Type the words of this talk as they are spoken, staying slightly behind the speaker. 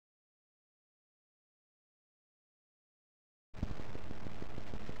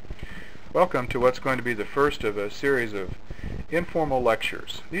Welcome to what's going to be the first of a series of informal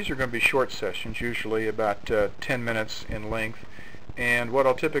lectures. These are going to be short sessions, usually about 10 minutes in length, and what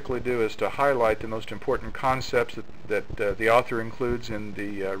I'll typically do is to highlight the most important concepts that the author includes in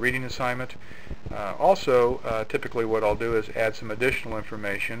the reading assignment. Typically what I'll do is add some additional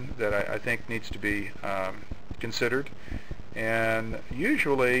information that I think needs to be considered. And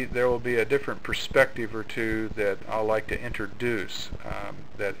usually there will be a different perspective or two that I'll like to introduce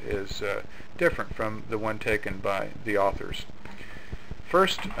that is different from the one taken by the authors.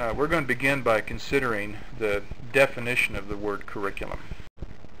 First, we're going to begin by considering the definition of the word curriculum.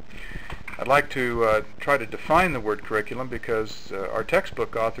 I'd like to try to define the word curriculum because our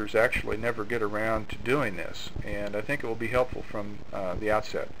textbook authors actually never get around to doing this, and I think it will be helpful from the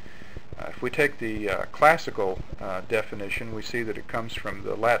outset. If we take the classical definition, we see that it comes from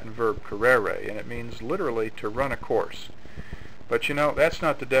the Latin verb currere, and it means literally to run a course. But you know, that's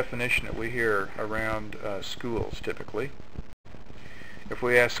not the definition that we hear around schools typically. If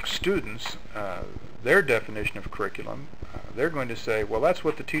we ask students their definition of curriculum, they're going to say, well, that's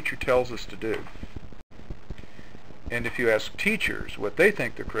what the teacher tells us to do. And if you ask teachers what they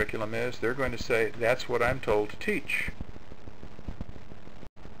think the curriculum is, they're going to say, that's what I'm told to teach.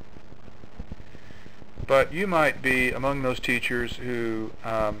 But you might be among those teachers who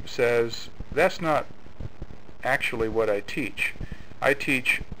says, that's not actually what I teach. I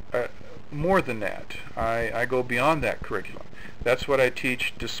teach more than that. I go beyond that curriculum. That's what I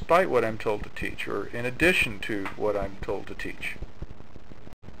teach despite what I'm told to teach, or in addition to what I'm told to teach.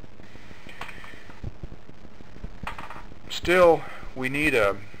 Still, we need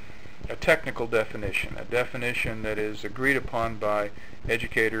a technical definition, a definition that is agreed upon by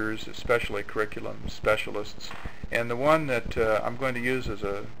educators, especially curriculum specialists. And the one that I'm going to use as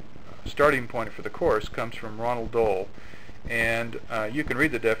a starting point for the course comes from Ronald Dole. And you can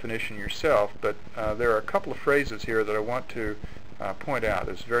read the definition yourself, but there are a couple of phrases here that I want to point out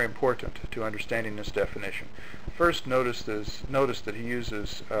as very important to understanding this definition. First, notice that he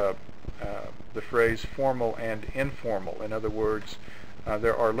uses the phrase formal and informal. In other words,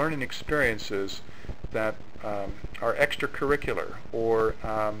 there are learning experiences that are extracurricular or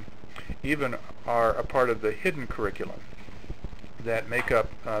even are a part of the hidden curriculum that make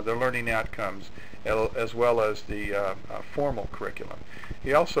up the learning outcomes as well as the formal curriculum.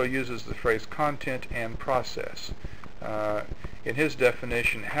 He also uses the phrase content and process. In his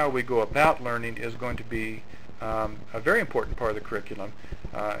definition, how we go about learning is going to be a very important part of the curriculum,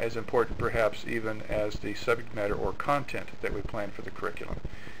 as important perhaps even as the subject matter or content that we plan for the curriculum.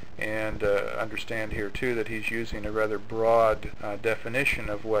 And understand here too that he's using a rather broad definition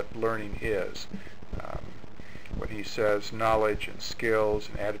of what learning is. When he says knowledge and skills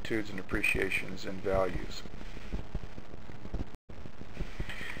and attitudes and appreciations and values.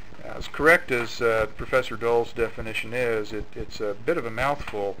 As correct as Professor Dole's definition is, it's a bit of a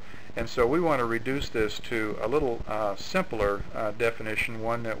mouthful, and so we want to reduce this to a little simpler definition,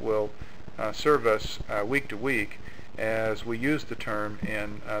 one that will serve us week to week as we use the term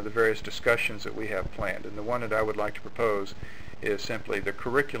in the various discussions that we have planned. And the one that I would like to propose is simply the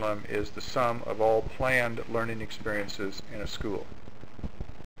curriculum is the sum of all planned learning experiences in a school.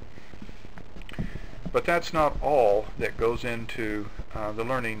 But that's not all that goes into the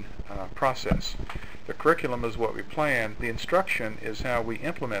learning process. The curriculum is what we plan. The instruction is how we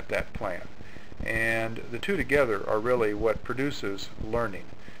implement that plan. And the two together are really what produces learning.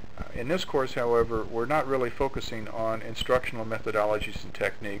 In this course, however, we're not really focusing on instructional methodologies and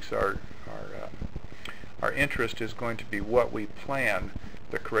techniques. Our interest is going to be what we plan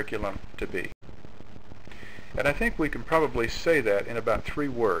the curriculum to be. And I think we can probably say that in about 3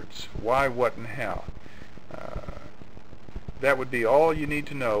 words: why, what, and how. That would be all you need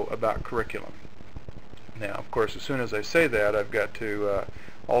to know about curriculum. Now, of course, as soon as I say that, I've got to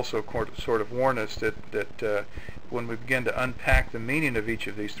also sort of warn us that when we begin to unpack the meaning of each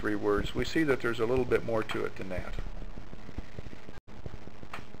of these 3 words, we see that there's a little bit more to it than that.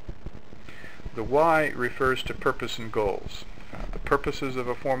 The why refers to purpose and goals. The purposes of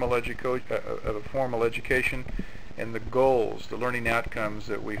a formal education, and the goals, the learning outcomes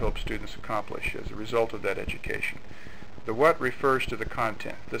that we hope students accomplish as a result of that education. The what refers to the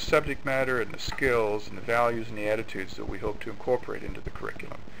content, the subject matter and the skills and the values and the attitudes that we hope to incorporate into the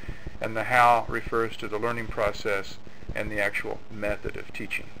curriculum. And the how refers to the learning process and the actual method of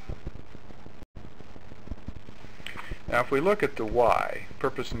teaching. Now, if we look at the why,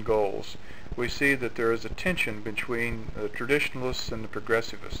 purpose and goals, we see that there is a tension between the traditionalists and the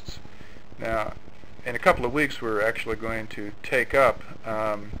progressivists. Now, in a couple of weeks, we're actually going to take up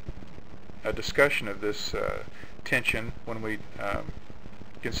a discussion of this tension when we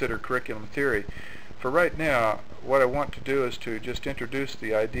consider curriculum theory. For right now, what I want to do is to just introduce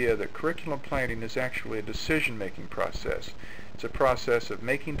the idea that curriculum planning is actually a decision-making process. It's a process of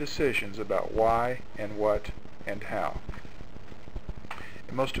making decisions about why and what and how.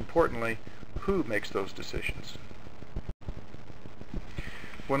 And most importantly, who makes those decisions.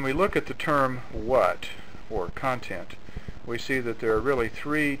 When we look at the term what, or content, we see that there are really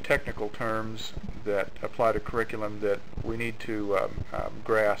three technical terms that apply to curriculum that we need to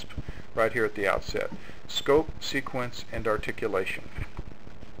grasp right here at the outset: scope, sequence, and articulation.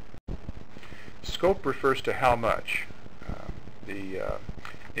 Scope refers to how much, the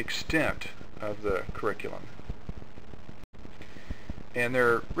extent of the curriculum. And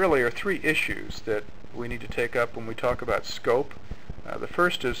there really are three issues that we need to take up when we talk about scope. The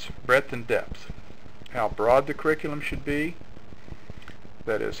first is breadth and depth. How broad the curriculum should be,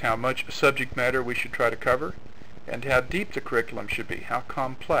 that is, how much subject matter we should try to cover, and how deep the curriculum should be, how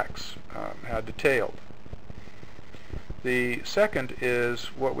complex, how detailed. The second is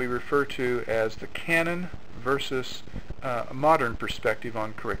what we refer to as the canon versus a modern perspective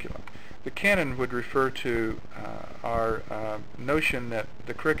on curriculum. The canon would refer to our notion that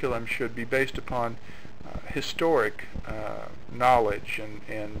the curriculum should be based upon historic knowledge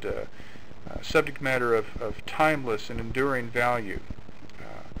and subject matter of timeless and enduring value.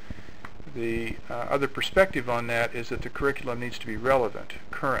 The other perspective on that is that the curriculum needs to be relevant,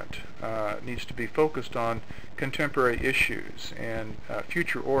 current, needs to be focused on contemporary issues and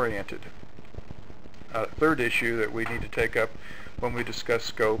future-oriented. Third issue that we need to take up when we discuss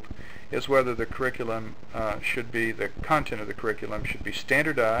scope is whether the curriculum the content of the curriculum should be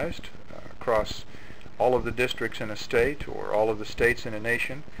standardized across all of the districts in a state or all of the states in a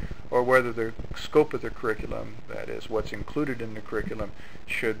nation, or whether the scope of the curriculum, that is, what's included in the curriculum,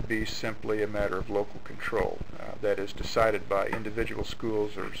 should be simply a matter of local control, that is, decided by individual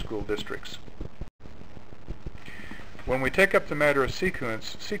schools or school districts. When we take up the matter of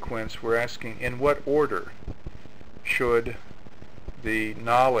sequence, we're asking in what order should the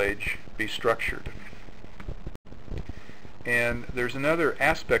knowledge be structured. And there's another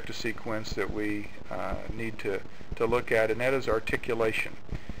aspect of sequence that we need to look at, and that is articulation.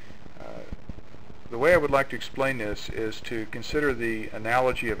 The way I would like to explain this is to consider the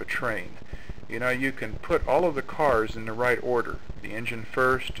analogy of a train. You know, you can put all of the cars in the right order, the engine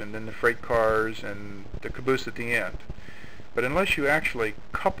first, and then the freight cars, and the caboose at the end. But unless you actually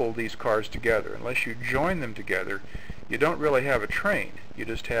couple these cars together, unless you join them together, you don't really have a train. You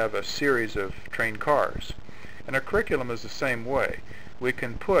just have a series of train cars. And a curriculum is the same way. We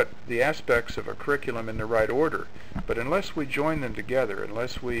can put the aspects of a curriculum in the right order, but unless we join them together,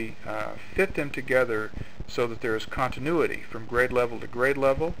 unless we fit them together so that there is continuity from grade level to grade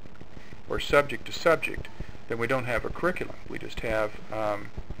level or subject to subject, then we don't have a curriculum. We just have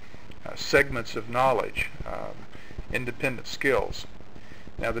segments of knowledge, independent skills.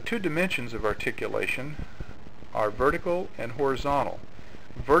 Now, the two dimensions of articulation are vertical and horizontal.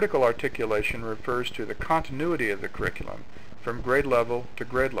 Vertical articulation refers to the continuity of the curriculum from grade level to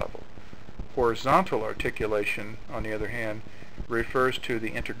grade level. Horizontal articulation, on the other hand, refers to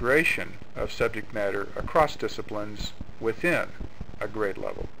the integration of subject matter across disciplines within a grade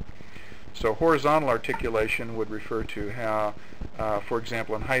level. So horizontal articulation would refer to how, for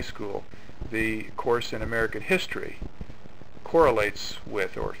example, in high school, the course in American history correlates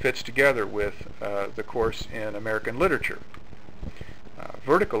with or fits together with the course in American literature.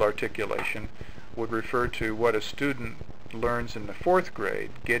 Vertical articulation would refer to what a student learns in the 4th grade,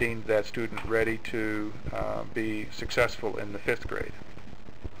 getting that student ready to be successful in the 5th grade.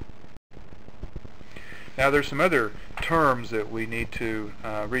 Now, there's some other terms that we need to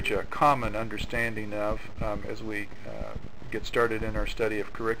reach a common understanding of as we get started in our study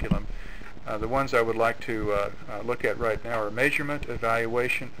of curriculum. The ones I would like to look at right now are measurement,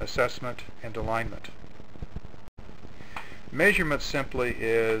 evaluation, assessment, and alignment. Measurement simply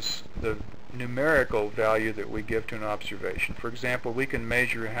is the numerical value that we give to an observation. For example, we can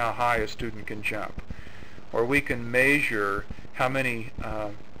measure how high a student can jump, or we can measure how many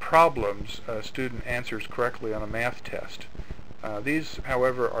problems a student answers correctly on a math test. These,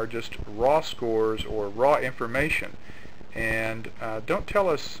 however, are just raw scores or raw information, and don't tell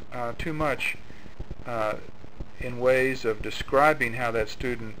us too much in ways of describing how that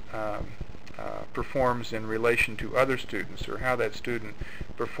student performs in relation to other students, or how that student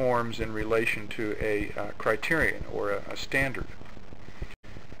performs in relation to a criterion or a standard.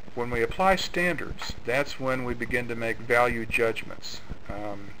 When we apply standards, that's when we begin to make value judgments.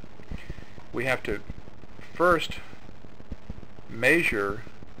 We have to first measure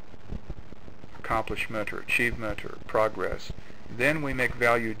accomplishment or achievement or progress, then we make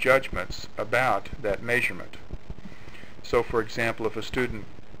value judgments about that measurement. So for example, if a student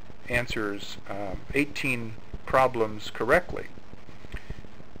answers 18 problems correctly,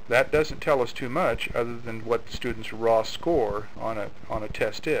 that doesn't tell us too much other than what the student's raw score on a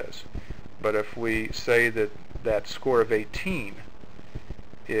test is. But if we say that that score of 18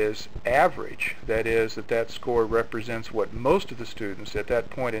 is average, that is, that score represents what most of the students at that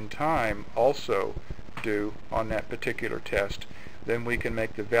point in time also do on that particular test, then we can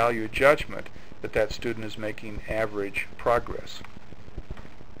make the value judgment that that student is making average progress.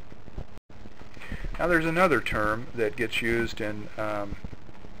 Now there's another term that gets used in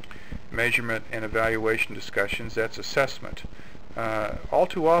measurement and evaluation discussions. That's assessment. All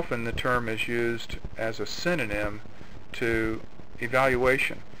too often the term is used as a synonym to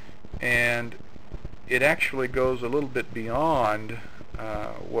evaluation, and it actually goes a little bit beyond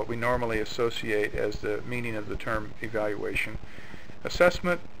what we normally associate as the meaning of the term evaluation.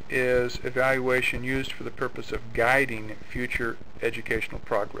 Assessment is evaluation used for the purpose of guiding future educational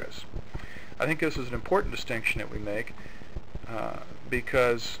progress. I think this is an important distinction that we make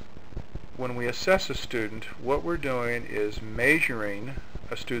because when we assess a student, what we're doing is measuring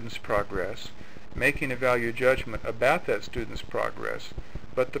a student's progress, making a value judgment about that student's progress,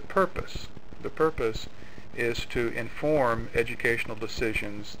 but the purpose is to inform educational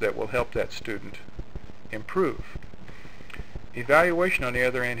decisions that will help that student improve. Evaluation, on the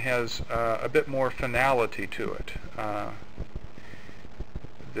other hand, has a bit more finality to it.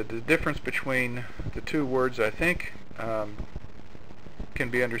 The difference between the two words, I think, can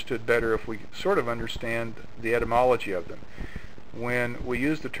be understood better if we sort of understand the etymology of them. When we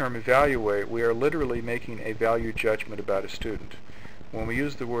use the term evaluate, we are literally making a value judgment about a student. When we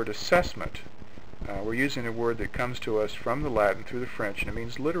use the word assessment, we're using a word that comes to us from the Latin through the French, and it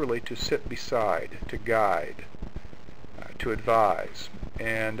means literally to sit beside, to guide, to advise.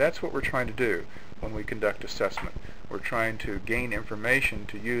 And that's what we're trying to do when we conduct assessment. We're trying to gain information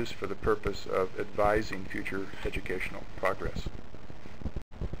to use for the purpose of advising future educational progress.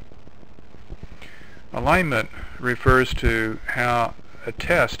 Alignment refers to how a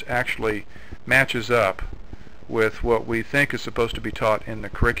test actually matches up with what we think is supposed to be taught in the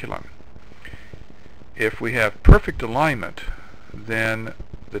curriculum. If we have perfect alignment, then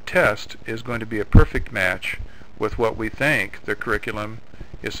the test is going to be a perfect match with what we think the curriculum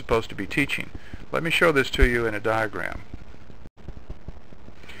is supposed to be teaching. Let me show this to you in a diagram.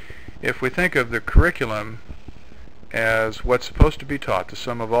 If we think of the curriculum as what's supposed to be taught, the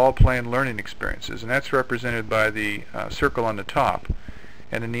sum of all planned learning experiences, and that's represented by the circle on the top,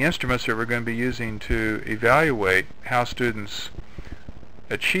 and in the instruments that we're going to be using to evaluate how students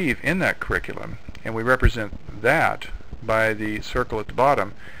achieve in that curriculum, and we represent that by the circle at the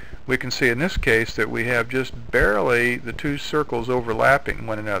bottom, we can see in this case that we have just barely the two circles overlapping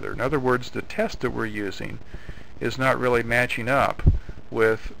one another. In other words, the test that we're using is not really matching up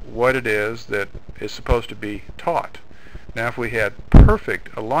with what it is that is supposed to be taught. Now if we had perfect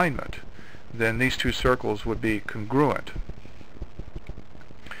alignment, then these two circles would be congruent.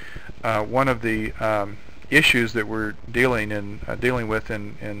 One of the issues that we're dealing with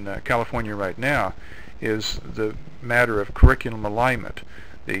in California right now is the matter of curriculum alignment.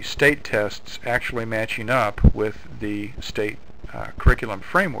 The state tests actually matching up with the state curriculum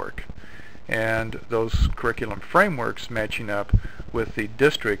framework, and those curriculum frameworks matching up with the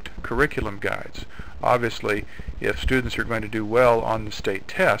district curriculum guides. Obviously, if students are going to do well on the state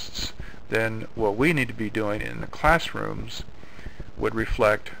tests, then what we need to be doing in the classrooms would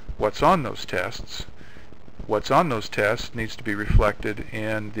reflect what's on those tests. What's on those tests needs to be reflected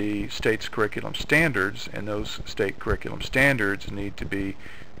in the state's curriculum standards, and those state curriculum standards need to be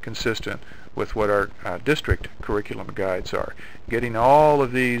consistent with what our district curriculum guides are. Getting all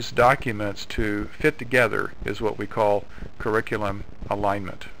of these documents to fit together is what we call curriculum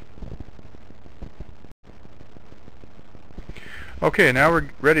alignment. Okay, now we're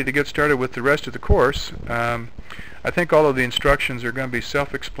ready to get started with the rest of the course. I think all of the instructions are going to be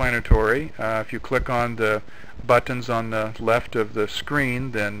self-explanatory. If you click on the buttons on the left of the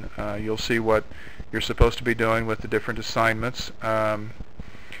screen, then you'll see what you're supposed to be doing with the different assignments.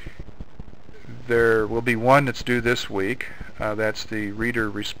 There will be one that's due this week. That's the reader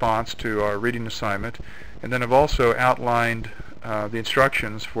response to our reading assignment. And then I've also outlined the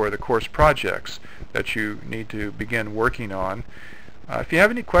instructions for the course projects that you need to begin working on. If you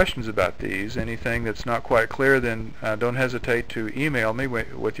have any questions about these, anything that's not quite clear, then don't hesitate to email me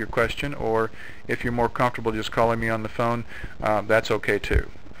with your question, or if you're more comfortable just calling me on the phone, that's okay too.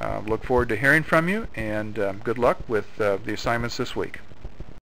 Look forward to hearing from you, and good luck with the assignments this week.